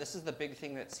manual, and this is the big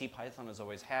thing that CPython has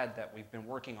always had that we've been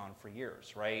working on for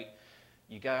years, right?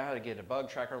 You gotta get a bug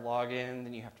tracker login,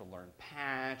 then you have to learn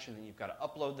patch, and then you've gotta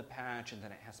upload the patch, and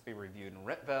then it has to be reviewed in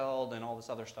Ritveld and all this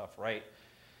other stuff, right?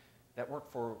 That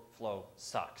workflow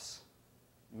sucks.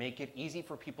 Make it easy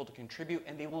for people to contribute,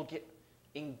 and they will get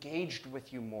engaged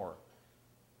with you more,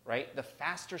 right? The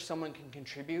faster someone can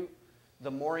contribute, the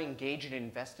more engaged and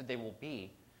invested they will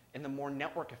be, and the more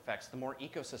network effects, the more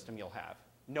ecosystem you'll have.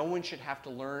 No one should have to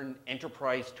learn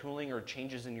enterprise tooling or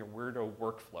changes in your weirdo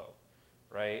workflow,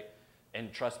 right?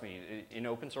 And trust me, in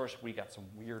open source, we got some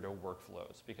weirdo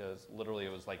workflows because literally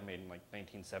it was like made in like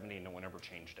 1970 and no one ever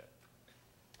changed it.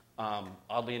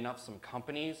 Oddly enough, some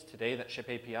companies today that ship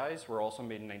APIs were also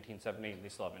made in 1970 and they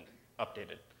still haven't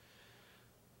updated.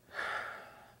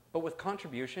 But with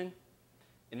contribution,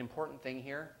 an important thing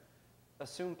here,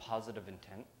 assume positive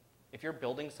intent. If you're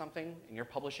building something and you're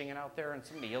publishing it out there and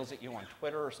somebody yells at you on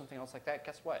Twitter or something else like that,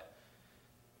 guess what?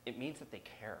 It means that they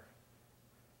care.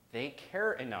 They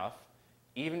care enough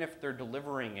even if they're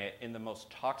delivering it in the most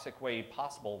toxic way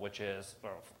possible, which is,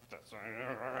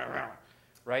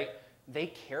 right? They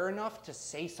care enough to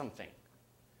say something.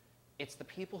 It's the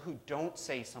people who don't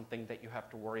say something that you have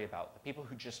to worry about, the people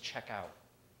who just check out,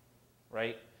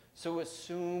 right? So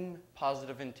assume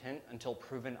positive intent until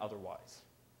proven otherwise,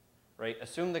 right?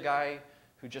 Assume the guy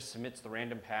who just submits the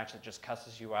random patch that just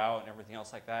cusses you out and everything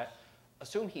else like that.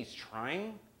 Assume he's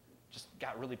trying, just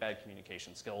got really bad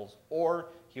communication skills, or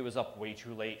he was up way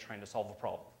too late trying to solve a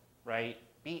problem, right?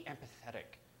 Be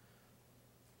empathetic.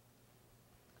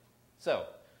 So,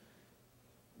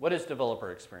 what is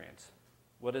developer experience?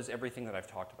 What is everything that I've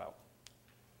talked about?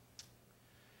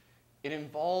 It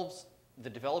involves the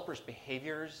developer's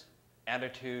behaviors,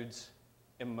 attitudes,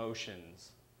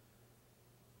 emotions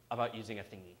about using a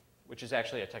thingy, which is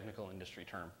actually a technical industry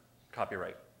term.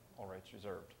 Copyright, all rights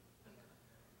reserved.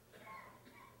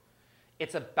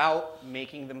 It's about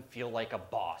making them feel like a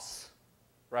boss,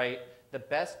 right? The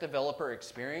best developer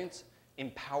experience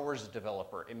empowers a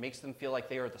developer. It makes them feel like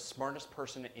they are the smartest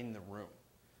person in the room,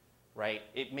 right?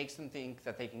 It makes them think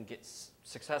that they can get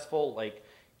successful. Like,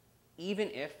 even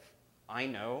if I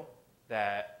know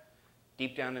that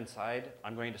deep down inside,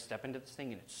 I'm going to step into this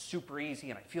thing and it's super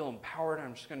easy and I feel empowered and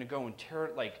I'm just going to go and tear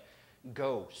it, like,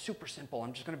 Go, super simple.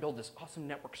 I'm just going to build this awesome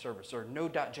network service, or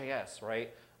Node.js,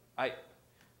 right?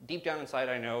 Deep down inside,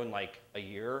 I know in like a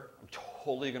year, I'm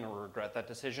totally going to regret that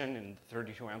decision and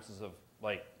 32 ounces of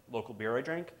like local beer I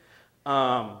drank.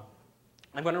 I'm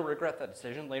going to regret that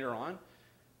decision later on,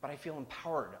 but I feel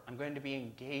empowered. I'm going to be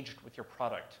engaged with your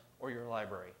product or your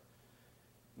library.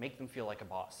 Make them feel like a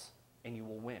boss, and you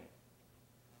will win.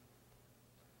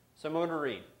 So more to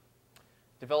read.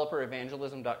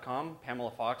 DeveloperEvangelism.com.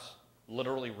 Pamela Fox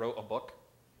literally wrote a book.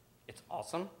 It's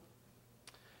awesome.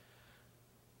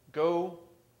 Go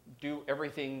do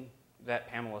everything that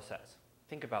Pamela says.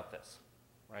 Think about this,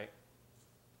 right?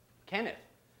 Kenneth,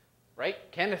 right?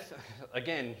 Kenneth,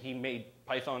 again, he made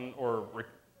Python or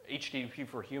HTTP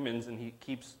for humans, and he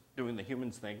keeps doing the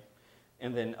humans thing.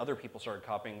 And then other people started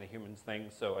copying the humans thing,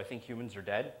 so I think humans are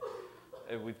dead.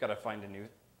 We've got to find a new...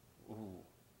 Ooh.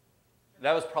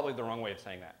 That was probably the wrong way of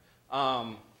saying that.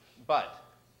 But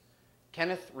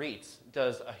Kenneth Reitz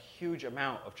does a huge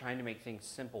amount of trying to make things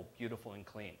simple, beautiful, and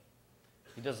clean.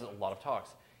 He does a lot of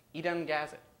talks. Eden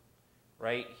Gazet,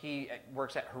 right? He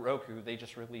works at Heroku. They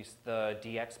just released the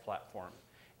DX platform.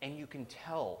 And you can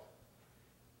tell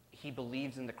he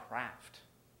believes in the craft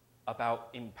about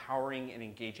empowering and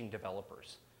engaging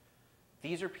developers.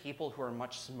 These are people who are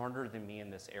much smarter than me in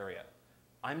this area.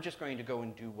 I'm just going to go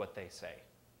and do what they say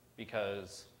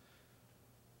because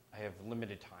I have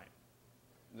limited time.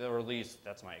 Or at least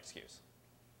that's my excuse.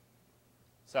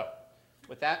 So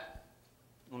with that,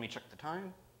 let me check the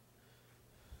time.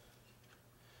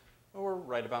 Oh, we're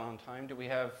right about on time. Do we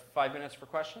have 5 minutes for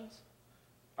questions?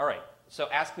 All right, so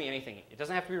ask me anything. It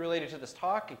doesn't have to be related to this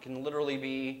talk. It can literally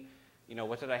be, you know,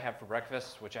 what did I have for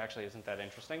breakfast, which actually isn't that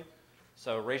interesting.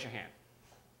 So raise your hand.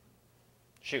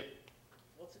 Shoot.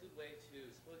 What's a good way to,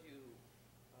 suppose you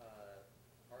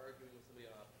are arguing with somebody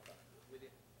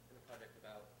within a project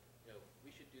about, you know,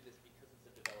 we should do this because it's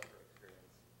a developer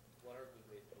experience. What are good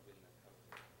ways to win that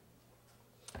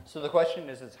conversation? So the question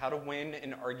is how to win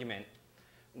an argument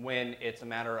when it's a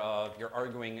matter of you're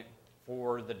arguing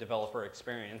for the developer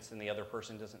experience and the other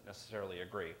person doesn't necessarily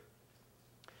agree.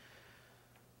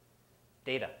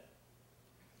 Data.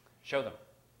 Show them.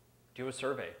 Do a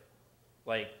survey.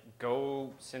 Like,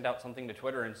 go send out something to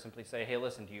Twitter and simply say, hey,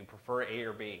 listen, do you prefer A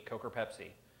or B, Coke or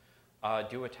Pepsi?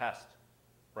 Do a test,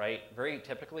 right? Very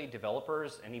typically,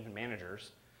 developers and even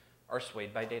managers are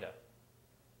swayed by data,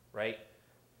 right?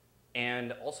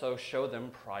 And also show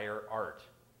them prior art,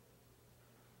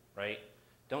 right?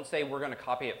 Don't say we're going to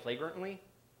copy it flagrantly,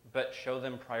 but show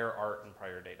them prior art and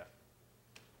prior data.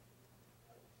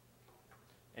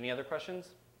 Any other questions?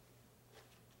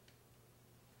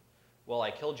 Well,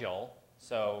 I killed y'all,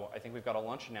 so I think we've got a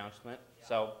lunch announcement.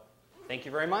 So thank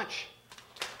you very much.